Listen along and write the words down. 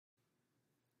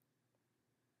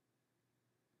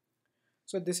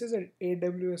So this is an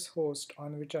AWS host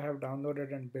on which I have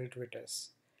downloaded and built Vitess.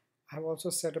 I have also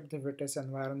set up the Vitess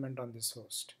environment on this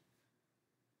host.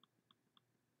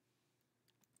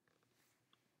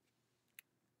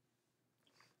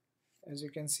 As you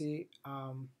can see,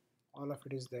 all of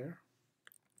it is there.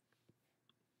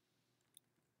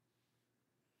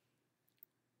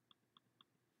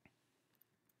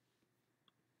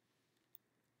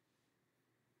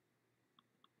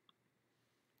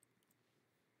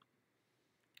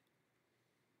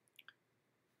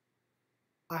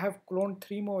 I have cloned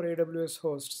 3 more AWS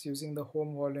hosts using the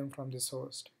home volume from this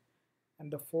host.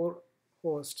 And the 4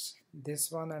 hosts,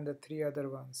 this one and the 3 other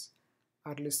ones,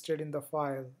 are listed in the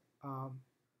file um,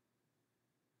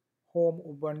 home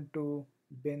ubuntu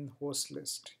bin host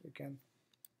list. You can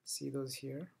see those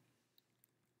here.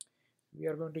 We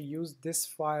are going to use this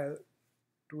file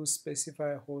to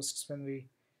specify hosts when we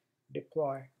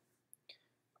deploy.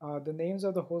 The names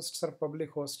of the hosts are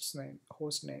public host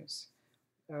names.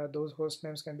 Those host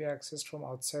names can be accessed from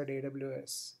outside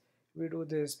AWS. We do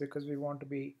this because we want to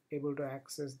be able to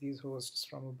access these hosts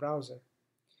from a browser.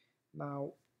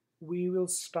 Now, we will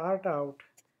start out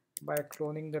by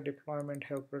cloning the deployment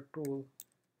helper tool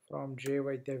from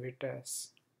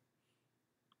Vitess.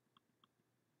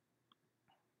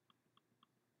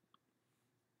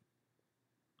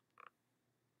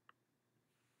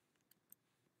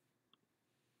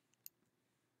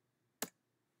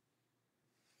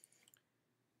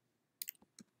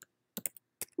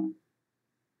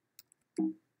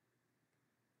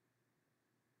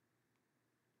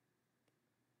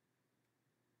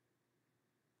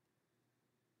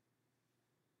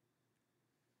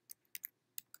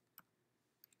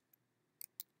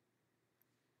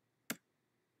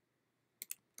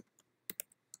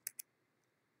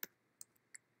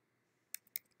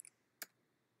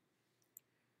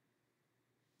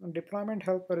 Deployment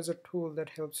helper is a tool that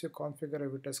helps you configure a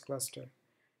Vitess cluster.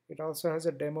 It also has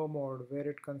a demo mode where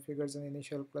it configures an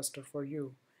initial cluster for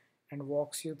you and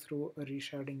walks you through a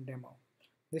resharding demo.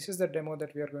 This is the demo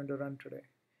that we are going to run today.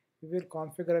 We will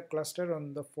configure a cluster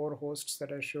on the 4 hosts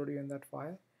that I showed you in that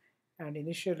file, and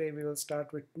initially we will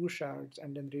start with 2 shards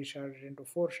and then reshard it into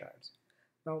 4 shards.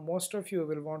 Now most of you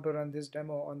will want to run this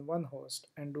demo on one host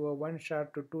and do a 1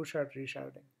 shard to 2 shard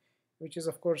resharding, which is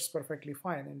of course perfectly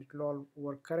fine and it will all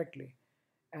work correctly.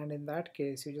 And in that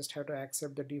case, you just have to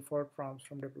accept the default prompts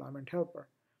from deployment helper.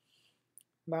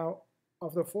 Now,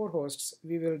 of the 4 hosts,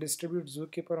 we will distribute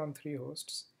Zookeeper on 3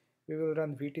 hosts. We will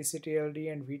run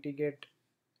vtctld and vtget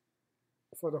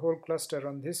for the whole cluster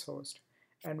on this host,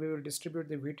 and we will distribute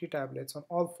the VT tablets on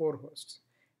all 4 hosts.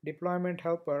 Deployment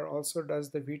helper also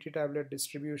does the VT tablet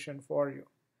distribution for you.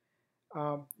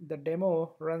 The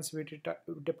demo runs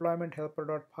deployment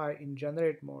helper.py in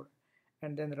generate mode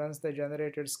and then runs the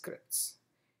generated scripts.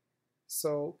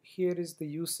 So here is the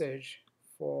usage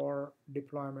for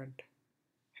deployment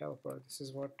helper. This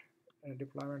is what a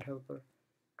deployment helper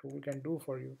tool can do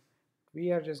for you.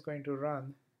 We are just going to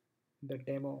run the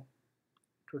demo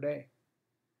today.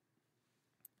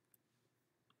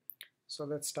 So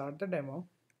let's start the demo.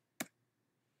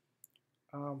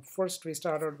 First we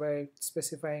started by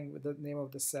specifying the name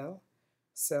of the cell,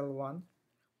 cell 1.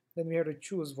 Then we have to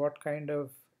choose what kind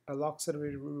of a log server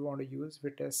we want to use.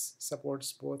 Vitess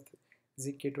supports both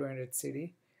ZK2 and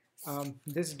etcd.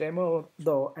 This demo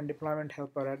though and deployment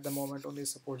helper at the moment only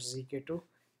supports ZK2.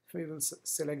 We will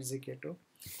select ZK2.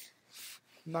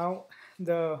 Now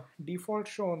the default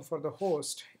shown for the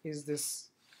host is this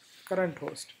current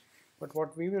host, but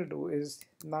what we will do is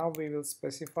now we will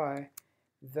specify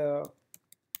the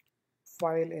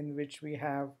file in which we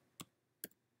have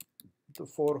the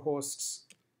 4 hosts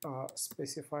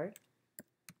specified,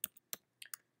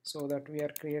 so that we are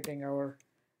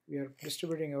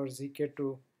distributing our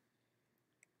ZK2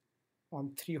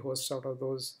 on 3 hosts out of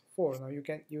those 4. Now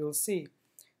you will see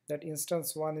that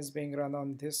instance 1 is being run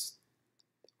on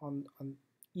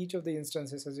each of the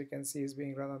instances, as you can see, is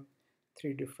being run on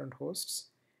 3 different hosts,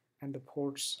 and the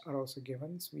ports are also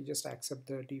given, so we just accept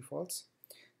the defaults.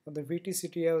 Now the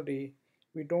vtctld,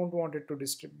 we don't want it to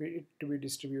be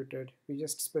distributed. We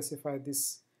just specify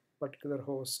this particular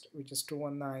host, which is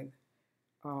 219.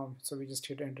 So we just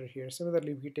hit enter here.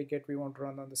 Similarly, vtget we want to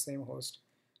run on the same host,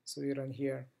 so we run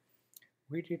here.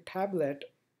 VT tablet,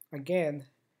 again,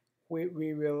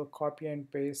 we will copy and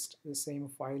paste the same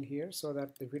file here so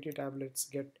that the VT tablets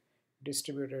get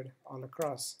distributed all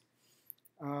across.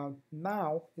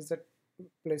 Now is the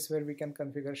place where we can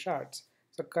configure shards.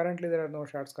 So currently there are no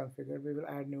shards configured. We will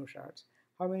add new shards.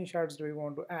 How many shards do we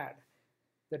want to add?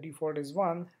 The default is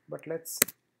 1, but let's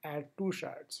add 2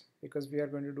 shards because we are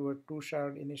going to do a 2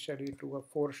 shard initially to a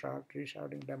 4 shard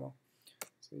resharding demo.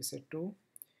 So you say 2.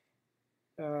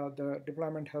 The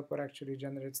deployment helper actually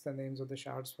generates the names of the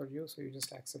shards for you, so you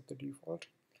just accept the default.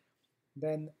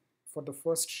 Then for the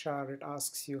first shard, it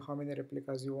asks you how many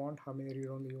replicas you want, how many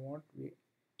read-only you want.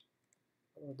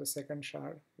 The second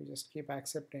shard, we just keep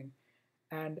accepting.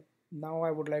 And now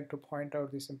I would like to point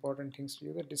out these important things to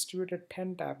you. The distributed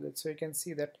 10 tablets, so you can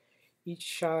see that each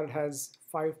shard has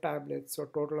 5 tablets, so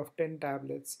total of 10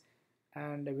 tablets,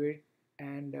 and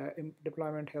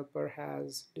deployment helper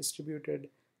has distributed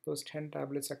those 10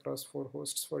 tablets across 4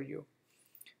 hosts for you,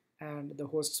 and the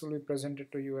hosts will be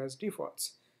presented to you as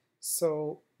defaults.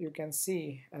 So you can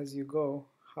see as you go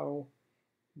how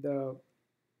the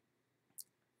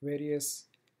various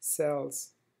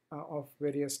cells of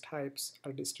various types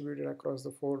are distributed across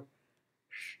the 4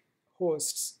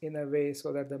 hosts in a way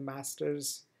so that the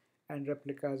masters and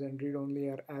replicas and read-only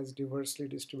are as diversely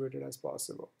distributed as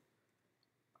possible.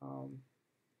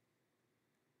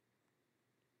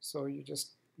 So you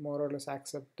just more or less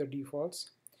accept the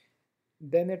defaults.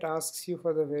 Then it asks you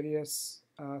for the various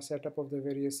setup of the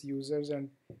various users and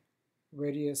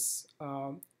various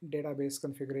database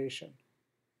configuration,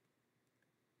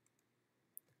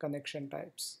 connection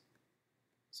types.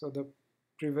 So the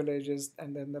privileges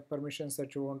and then the permissions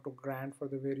that you want to grant for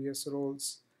the various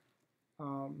roles,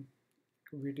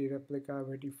 VT replica,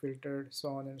 VT filtered, so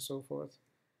on and so forth.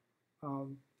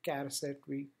 Char set,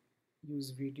 we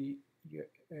use VT,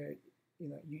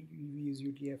 we use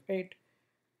UTF-8.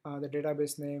 The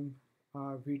database name,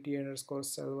 VT underscore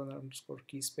cell1 underscore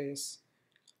key space,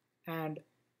 and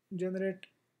generate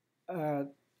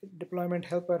deployment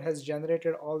helper has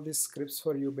generated all these scripts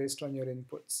for you based on your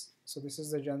inputs. So this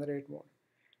is the generate mode.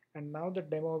 And now the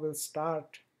demo will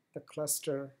start the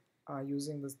cluster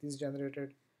using these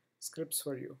generated scripts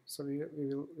for you. So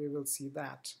we will see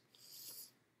that.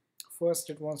 First,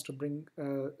 it wants to bring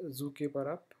Zookeeper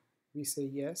up. We say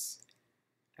yes.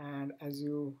 And as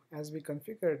we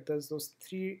configured, those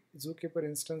 3 Zookeeper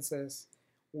instances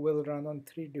will run on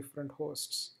 3 different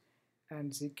hosts,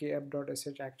 and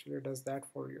zkapp.sh actually does that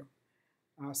for you.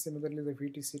 Similarly, the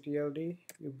vtctld,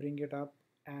 you bring it up,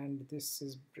 and this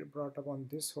is brought up on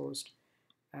this host,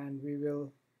 and we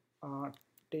will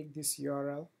take this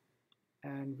URL,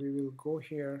 and we will go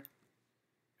here,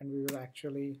 and we will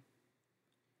actually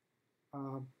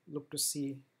look to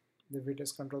see the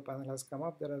Vitess control panel has come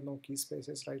up. There are no key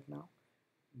spaces right now.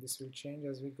 This will change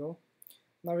as we go.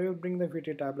 Now we will bring the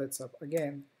VT tablets up.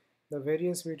 Again, the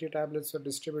various VT tablets are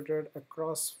distributed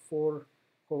across 4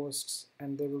 hosts,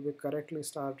 and they will be correctly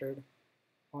started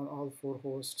on all 4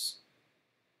 hosts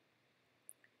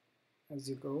as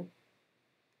you go.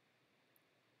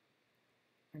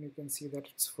 And you can see that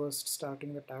it's first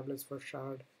starting the tablets for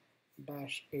shard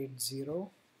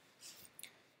 -80.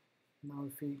 Now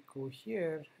if we go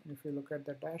here, and if we look at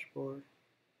the dashboard,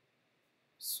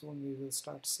 soon we will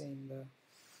start seeing the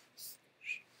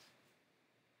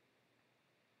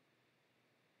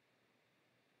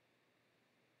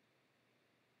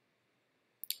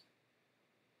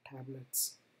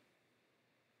tablets.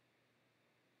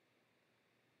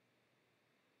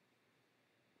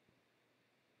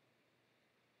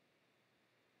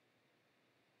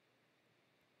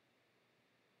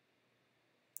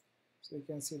 So you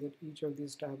can see that each of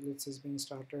these tablets is being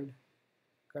started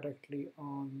correctly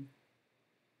on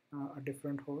a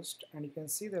different host, and you can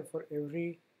see that for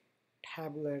every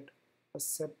tablet a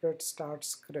separate start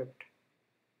script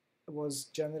was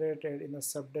generated in a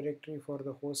subdirectory for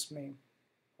the host name.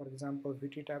 For example,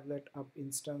 VT tablet up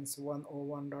instance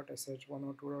 101.sh,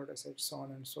 102.sh, so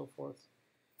on and so forth.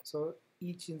 So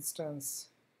each instance,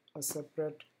 a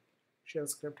separate shell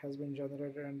script has been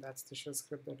generated, and that's the shell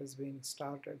script that is being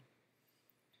started.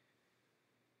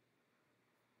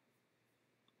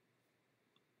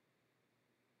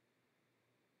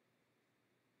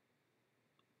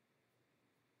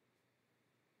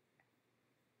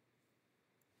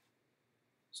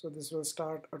 So this will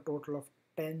start a total of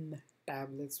 10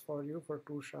 tablets for you for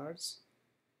 2 shards.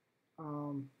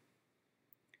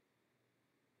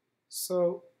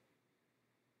 So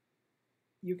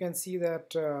you can see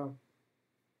that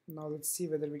now let's see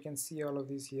whether we can see all of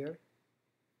these here.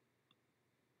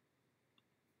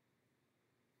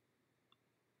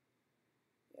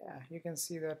 Yeah, you can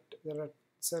see that there are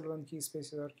cell1 key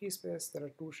spaces or key space, there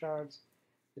are 2 shards,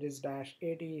 there is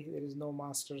 -80, there is no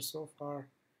master so far,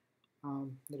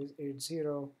 there is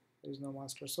 80, there is no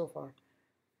master so far.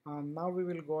 Now we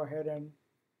will go ahead and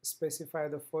specify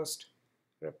the first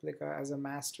replica as a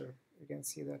master. You can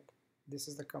see that this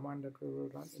is the command that we will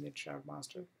run, init shard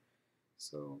master.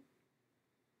 So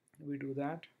we do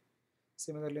that.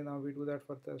 Similarly, now we do that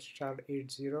for the shard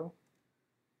 80.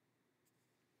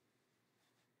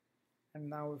 And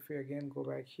now if we again go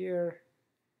back here,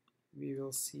 we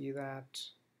will see that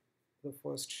the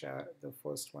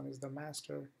first one is the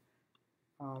master.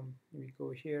 We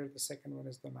go here, the second one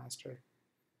is the master.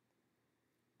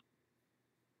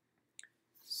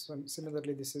 So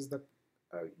similarly, this is the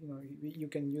you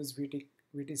can use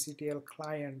VTCTL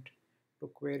client to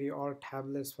query all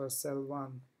tablets for cell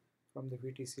 1 from the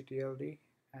VTCTLD,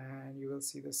 and you will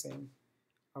see the same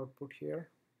output here.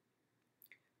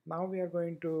 Now we are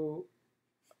going to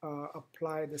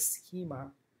apply the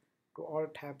schema to all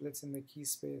tablets in the key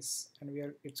space,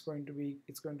 and it's going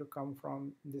to come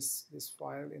from this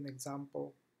file in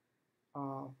examples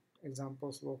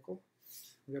local.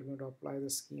 We are going to apply the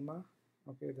schema.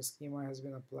 Okay, the schema has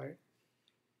been applied.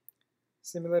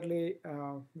 Similarly,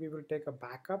 we will take a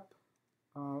backup.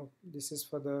 This is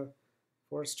for the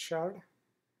first shard.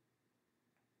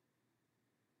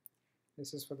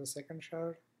 This is for the second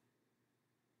shard.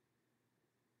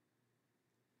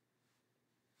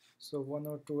 So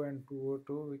 102 and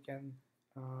 202, we can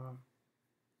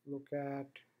look at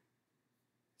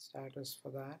status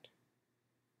for that,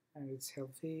 and it's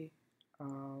healthy.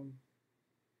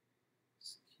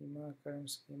 Schema, current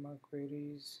schema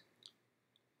queries.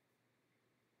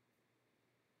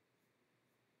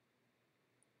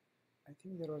 I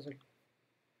think there was a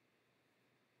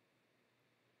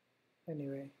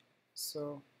anyway.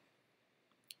 So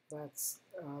that's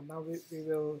now we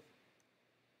will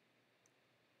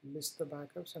list the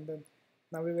backups, and then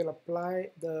now we will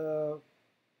apply the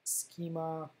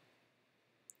schema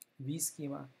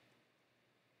vschema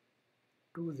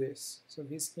to this. So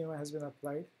vschema has been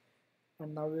applied,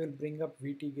 and now we will bring up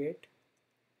vtgate,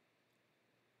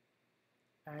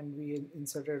 and we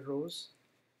inserted rows,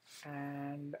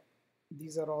 and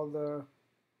these are all the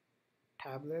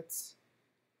tablets.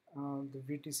 The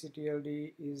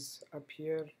VTCTLD is up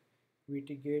here,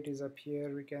 vtgate is up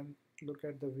here. We can look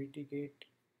at the vtgate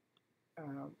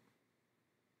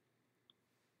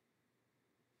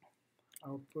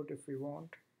output if we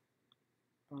want.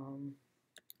 You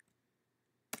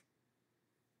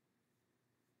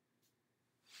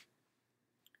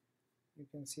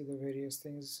can see the various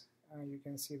things. You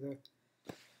can see the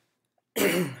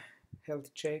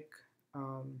health check.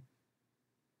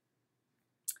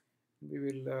 We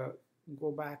will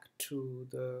go back to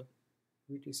the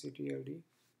VTCTLD.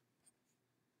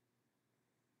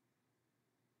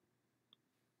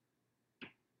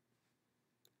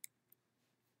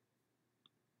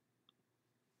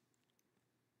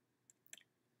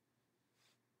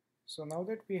 So now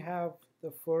that we have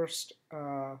the first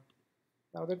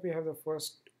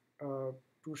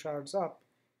two shards up,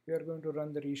 we are going to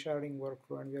run the resharding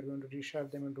workflow, and we are going to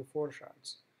reshard them into 4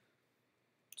 shards.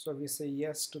 So we say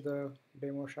yes to the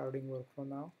demo sharding workflow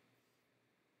now.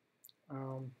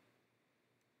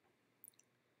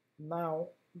 Now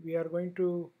we are going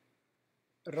to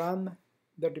run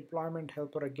the deployment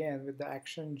helper again with the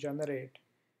action generate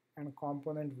and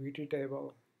component VT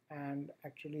table, and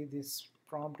actually this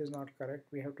prompt is not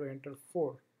correct. We have to enter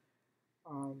 4.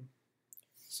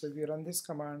 So if we run this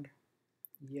command,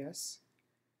 yes,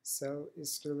 cell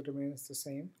is still remains the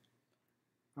same.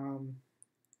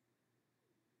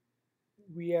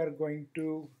 We are going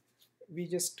to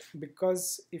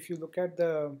because if you look at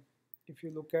the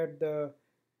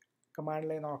command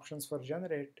line options for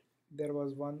generate, there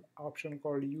was one option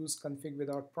called use config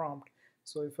without prompt.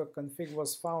 So if a config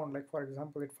was found, like for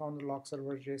example it found the log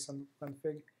server JSON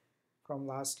config from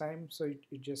last time, so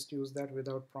it just used that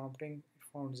without prompting. It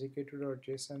found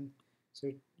zk2.json, so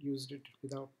it used it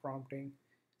without prompting.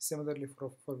 Similarly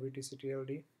for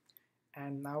VTCTLD.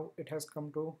 And now it has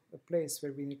come to a place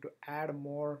where we need to add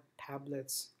more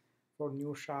tablets for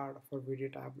new shard for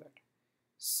VT tablet.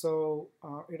 So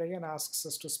it again asks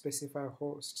us to specify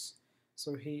hosts.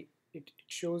 So it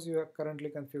shows you a currently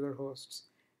configured hosts,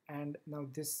 and now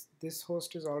this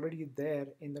host is already there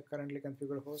in the currently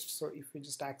configured host. So if we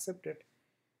just accept it,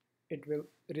 it will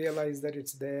realize that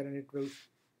it's there, and it will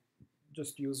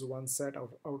just use one set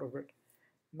out of it.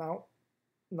 Now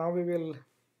we will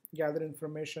gather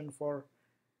information for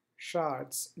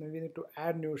shards. Now we need to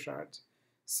add new shards.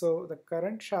 So the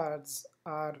current shards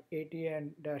are 80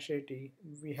 and -80.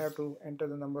 We have to enter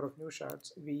the number of new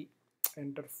shards. We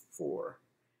enter 4.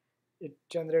 It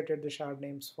generated the shard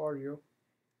names for you,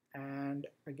 and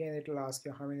again it will ask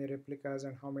you how many replicas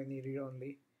and how many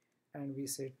read-only, and we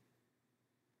say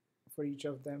for each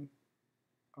of them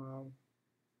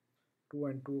 2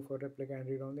 and 2 for replica and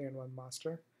read-only, and 1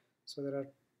 master. So there are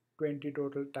 20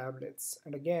 total tablets,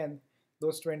 and again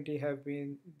those 20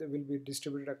 they will be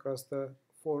distributed across the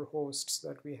 4 hosts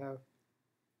that we have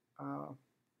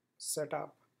set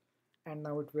up. And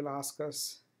now it will ask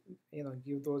us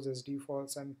give those as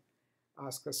defaults and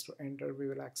ask us to enter, we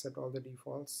will accept all the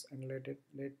defaults and let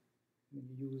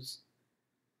use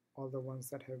all the ones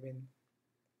that have been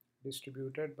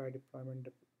distributed by deployment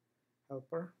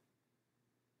helper.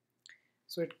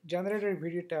 So it generated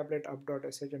VDTablet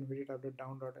up.sh and VDTablet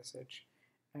down.sh,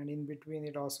 and in between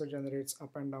it also generates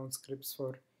up and down scripts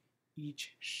for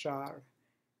each shard.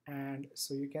 And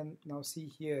so you can now see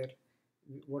here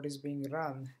what is being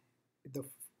run. The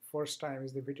first time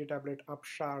is the VDTablet up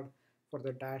shard for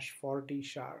the -40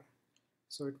 shard.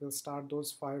 So it will start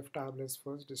those 5 tablets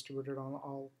first, distributed on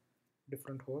all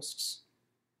different hosts.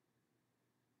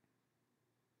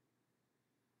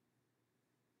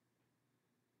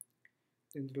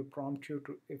 Then it will prompt you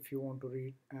to, if you want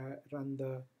to run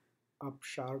the up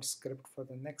shard script for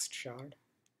the next shard.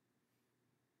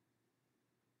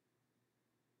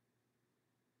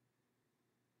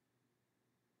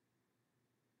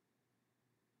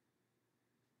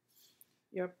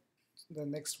 Yep, the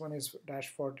next one is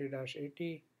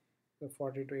 -40-80, the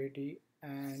 40 to 80,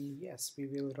 and yes, we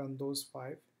will run those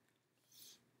 5.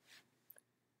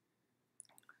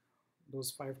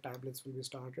 Those 5 tablets will be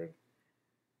started.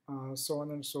 So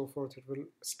on and so forth. It will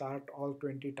start all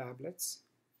 20 tablets.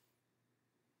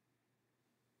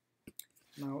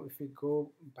 Now if we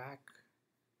go back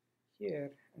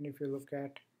here and if you look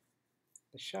at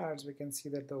the shards, we can see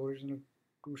that the original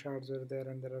 2 shards are there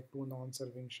and there are 2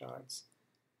 non-serving shards.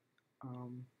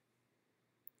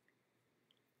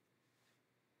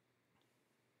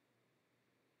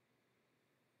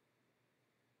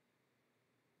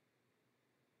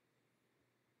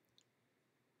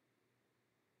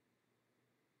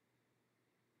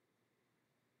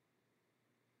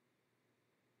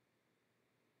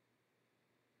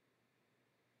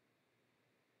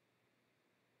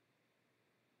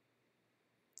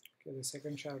 Okay, the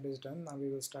second shard is done. Now we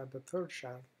will start the third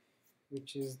shard,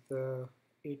 which is the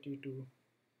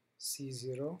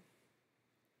 82C0.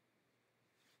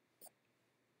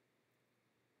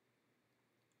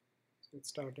 So it's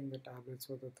starting the tablets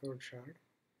for the third shard.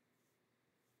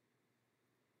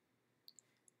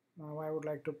 Now I would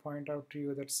like to point out to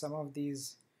you that some of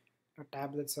these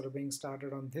tablets are being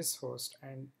started on this host,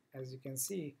 and as you can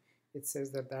see, it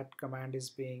says that that command is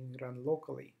being run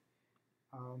locally.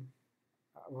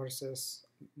 Versus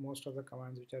most of the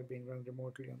commands which are being run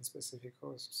remotely on specific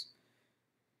hosts.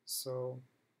 So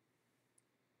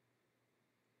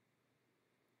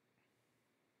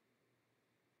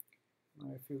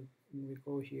now if we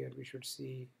go here, we should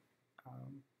see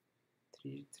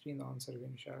three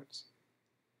non-serving shards.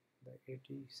 The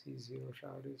 80C0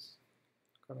 shard is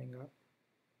coming up.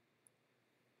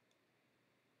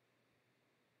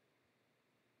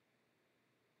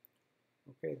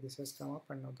 Okay, this has come up,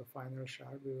 and now the final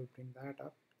shard, we will bring that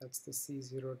up. That's the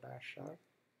C0 dash shard.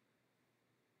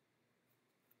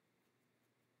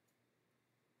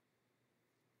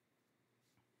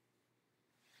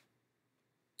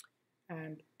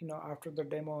 And after the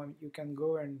demo, you can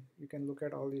go and you can look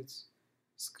at all these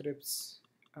scripts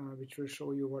which will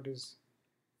show you what is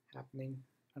happening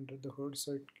under the hood.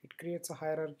 So it creates a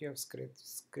hierarchy of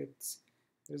scripts.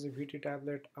 There's a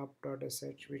VTtablet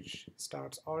up.sh which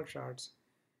starts all shards.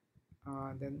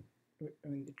 Then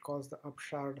it calls the up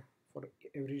shard for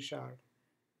every shard.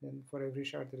 Then for every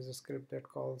shard there is a script that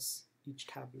calls each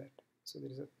tablet. So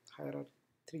there is a hierarchy,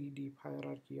 3 deep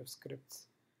hierarchy of scripts.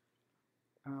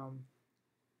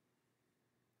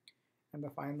 And the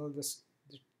final, the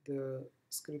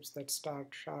scripts that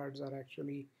start shards are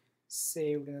actually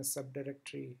saved in a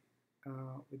subdirectory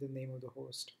with the name of the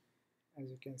host, as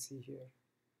you can see here.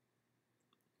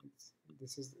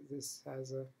 This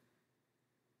has a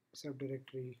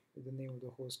subdirectory with the name of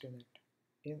the host in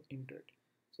it, into it.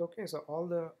 So okay, so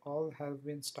all have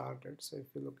been started. So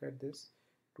if you look at this,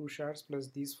 2 shards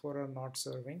plus these 4 are not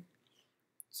serving.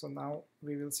 So now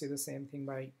we will see the same thing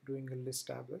by doing a list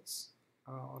tablets.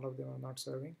 All of them are not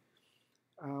serving.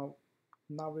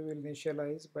 Now we will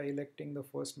initialize by electing the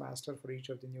first master for each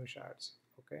of the new shards.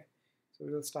 Okay, so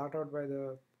we will start out by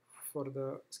for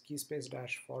the key space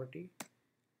 -40.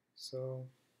 So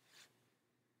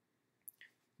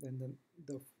then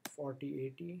the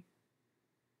 4080,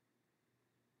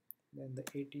 then the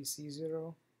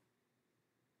 80C0,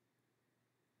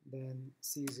 then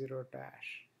C0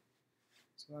 dash.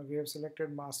 So now we have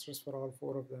selected masters for all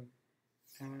 4 of them.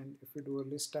 And if we do a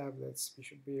list tablets, we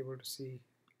should be able to see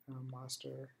a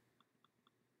master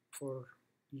for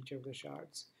each of the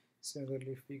shards.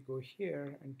 Similarly, if we go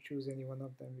here and choose any one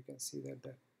of them, we can see that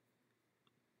the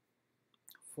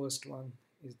first one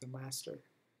is the master.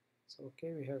 So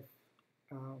okay, we have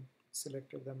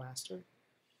selected the master.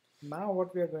 Now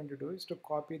what we are going to do is to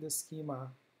copy the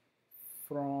schema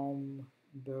from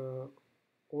the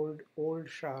old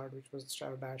shard, which was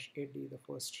shard dash 80, the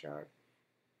first shard,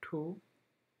 to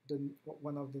the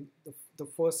one of the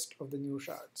first of the new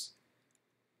shards.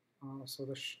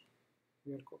 So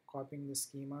we are copying the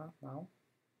schema now.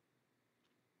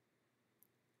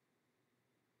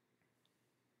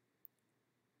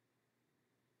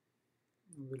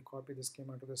 We'll copy the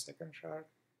schema to the second shard.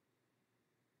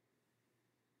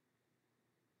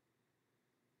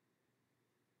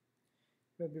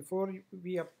 But before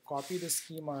we copy the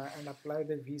schema and apply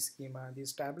the V schema,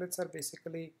 these tablets are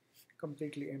basically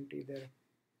completely empty.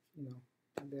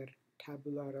 They're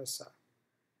tabula rasa,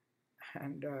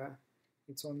 and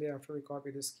it's only after we copy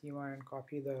the schema and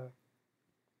copy the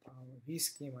V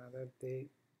schema that they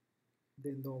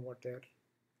know what they're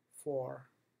for.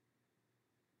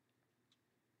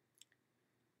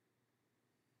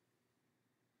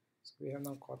 So we have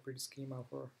now copied schema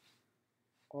for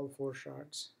all 4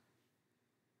 shards.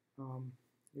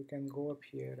 You can go up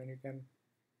here and you can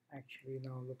actually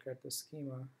now look at the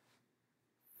schema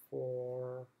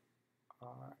for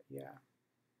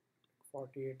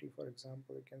 4080, for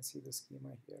example. You can see the schema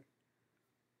here.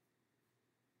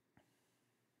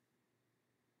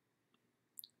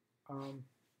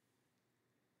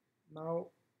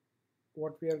 Now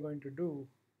what we are going to do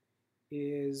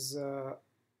is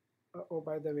oh,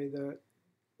 by the way,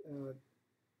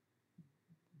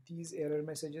 these error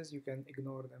messages, you can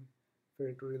ignore them.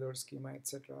 Fail to reload schema,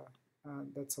 etc.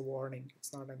 That's a warning.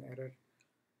 It's not an error,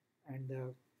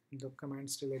 and the command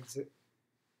still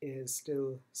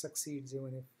succeeds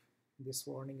even if this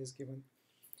warning is given.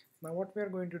 Now what we are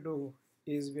going to do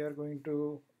is we are going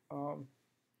to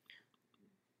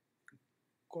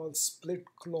call split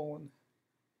clone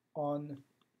on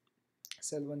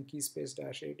cell1 key space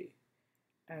dash 80,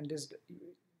 and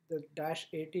the dash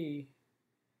 80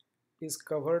 is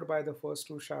covered by the first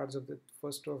 2 shards of the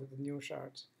new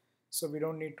shards, so we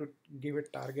don't need to give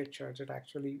it target charge. It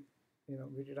actually,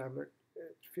 we did have it,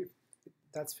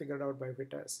 that's figured out by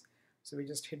Vitess. So we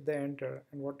just hit the enter,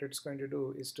 and what it's going to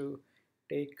do is to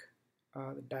take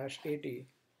the dash 80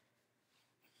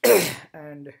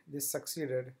 and this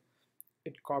succeeded.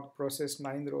 It processed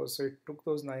 9 rows, so it took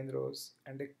those 9 rows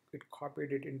and it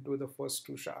copied it into the first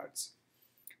 2 shards.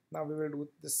 Now we will do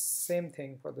the same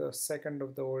thing for the second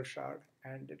of the old shard,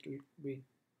 and it will be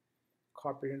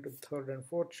copied into the third and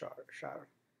fourth shard.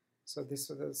 So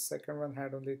the second one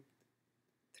had only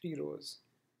 3 rows,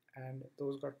 and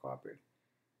those got copied.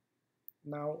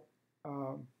 Now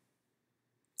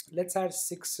let's add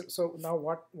 6. So now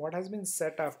what has been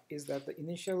set up is that the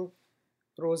initial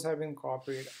rows have been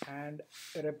copied and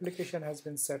a replication has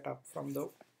been set up from the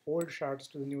old shards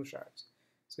to the new shards.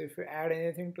 So if you add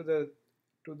anything to the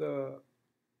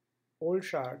old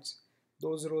shards,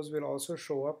 those rows will also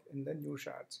show up in the new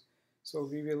shards. So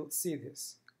we will see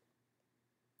this.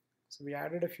 So we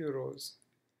added a few rows.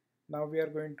 Now we are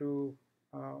going to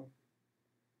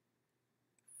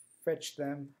fetch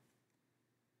them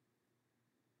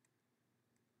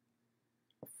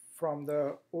from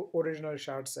the original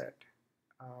shard set.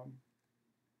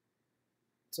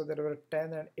 So there were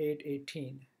 10 and 8,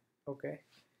 18. Okay,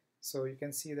 so you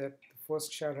can see that the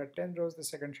first shard had 10 rows, the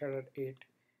second shard had 8.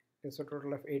 It's a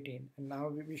total of 18. And now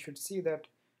we should see that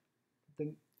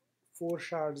the 4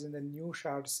 shards in the new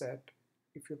shard set,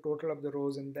 if you total up the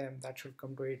rows in them, that should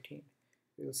come to 18.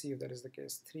 We'll see if that is the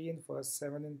case. 3 in first,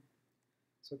 7 in,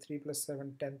 so 3 plus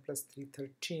 7, 10 plus 3,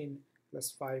 13, plus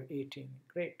 5, 18.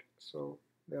 Great, so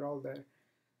they're all there.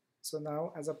 So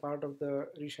now as a part of the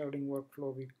resharding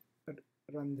workflow, we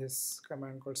run this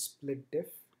command called split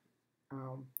diff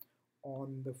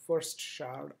on the first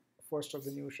shard, first of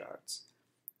the new shards.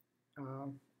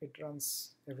 It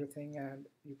runs everything, and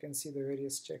you can see the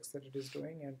various checks that it is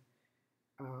doing, and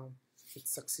it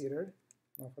succeeded.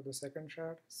 Now for the second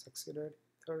shard, succeeded,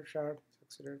 third shard,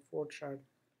 succeeded, fourth shard,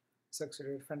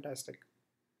 succeeded. Fantastic.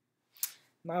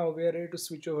 Now we are ready to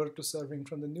switch over to serving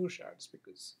from the new shards,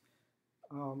 because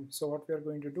so what we are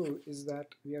going to do is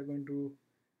that we are going to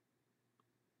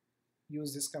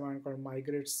use this command called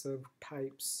migrate serve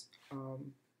types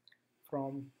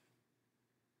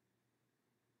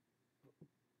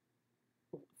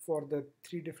for the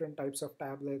 3 different types of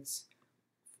tablets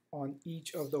on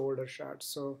each of the older shards.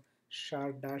 So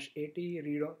shard dash 80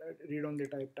 read-only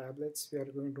type tablets, we are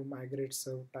going to migrate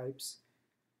serve types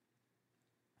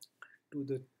to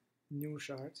the new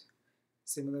shards.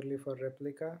 Similarly for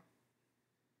replica,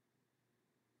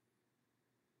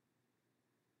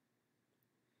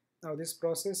 now this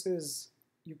process is,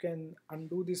 you can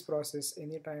undo this process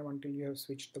anytime until you have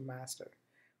switched the master.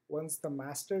 Once the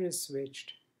master is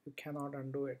switched, you cannot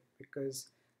undo it, because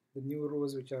the new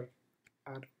rows which are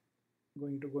are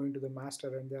going to go into the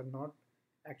master, and they are not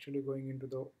actually going into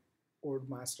the old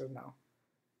master now.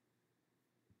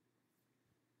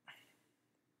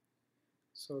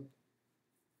 So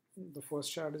the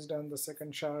first shard is done, the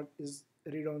second shard is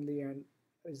read only and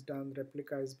is done,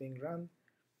 replica is being run.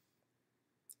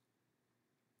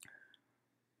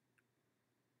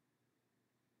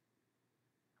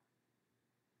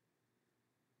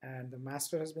 And the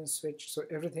master has been switched, so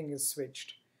everything is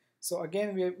switched. So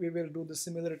again, we will do the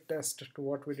similar test to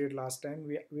what we did last time.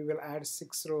 We will add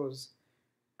 6 rows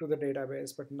to the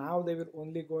database, but now they will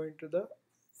only go into the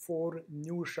 4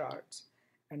 new shards,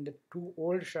 and the 2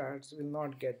 old shards will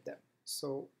not get them.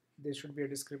 So there should be a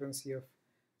discrepancy of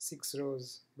 6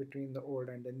 rows between the old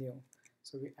and the new.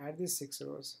 So we add these 6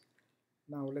 rows.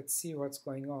 Now let's see what's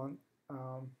going on.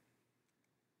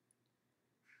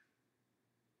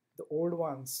 The old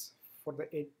ones for the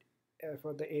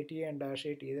 80 and dash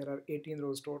 80, there are 18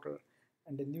 rows total,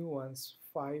 and the new ones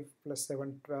 5 plus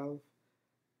 7 12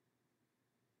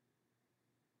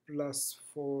 plus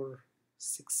 4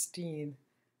 16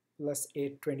 plus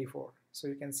 8 24. So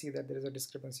you can see that there is a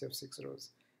discrepancy of 6 rows.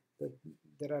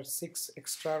 There are 6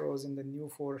 extra rows in the new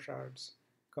 4 shards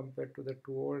compared to the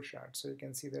 2 old shards. So you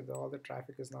can see that all the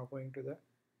traffic is now going to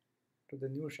the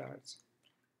new shards.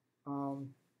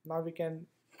 Now we can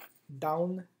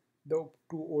down the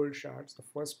 2 old shards. The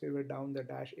first we will down the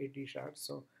dash 80 shards,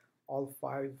 so all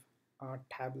 5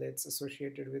 tablets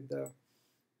associated with the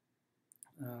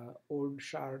old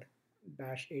shard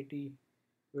dash 80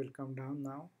 will come down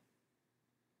now.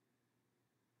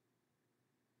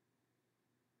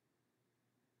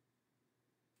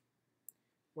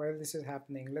 While this is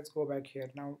happening, let's go back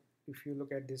here. Now if you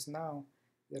look at this now,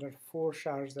 there are 4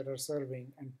 shards that are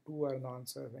serving and 2 are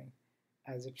non-serving,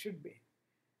 as it should be.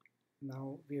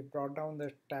 Now we have brought down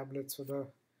the tablets for the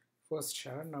first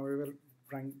shard. Now we will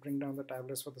bring down the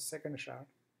tablets for the second shard.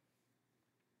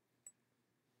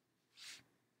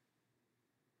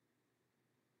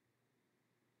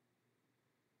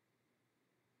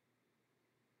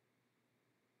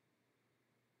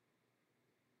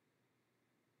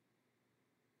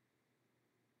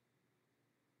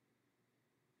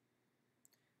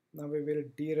 Now we will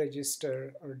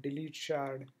deregister or delete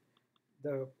shard,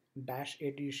 the dash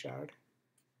 80 shard.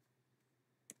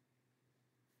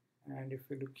 And if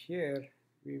we look here,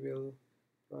 we will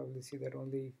probably see that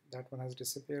only that one has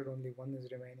disappeared, only one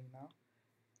is remaining now.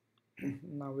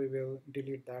 Now we will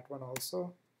delete that one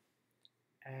also.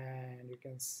 And you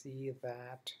can see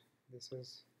that this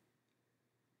is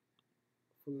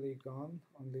fully gone,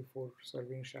 only 4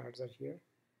 serving shards are here,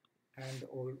 and the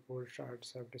old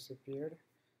shards have disappeared.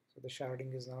 So the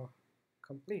sharding is now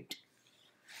complete.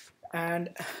 And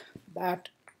that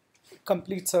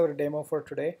completes our demo for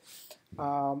today.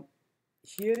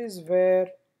 Here is where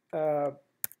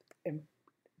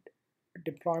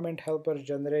deployment helper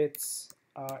generates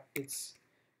its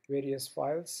various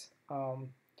files.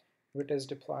 Vitess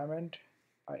deployment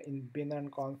in bin and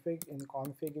config. In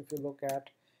config, if you look at,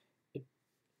 it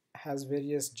has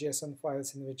various JSON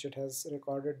files in which it has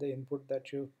recorded the input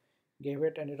that you gave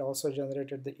it, and it also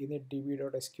generated the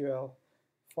initdb.sql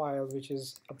file, which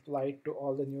is applied to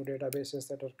all the new databases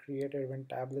that are created when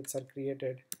tablets are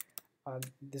created.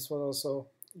 This was also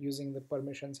using the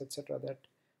permissions, etc., that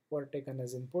were taken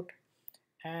as input.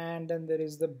 And then there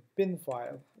is the bin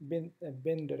file, bin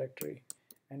directory,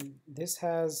 and this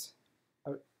has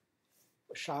a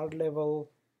shard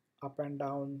level up and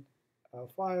down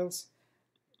files,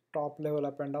 top level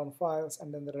up and down files,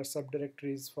 and then there are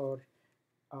subdirectories for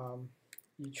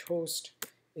each host,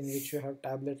 in which you have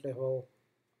tablet level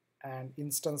and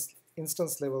instance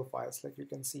level files, like you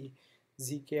can see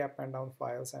zk up and down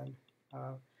files and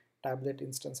tablet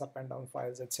instance up and down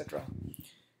files, etc.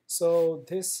 So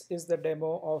this is the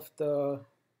demo of the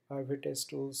Vitess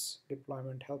tools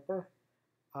deployment helper.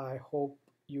 I hope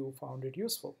you found it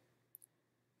useful.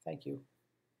 Thank you.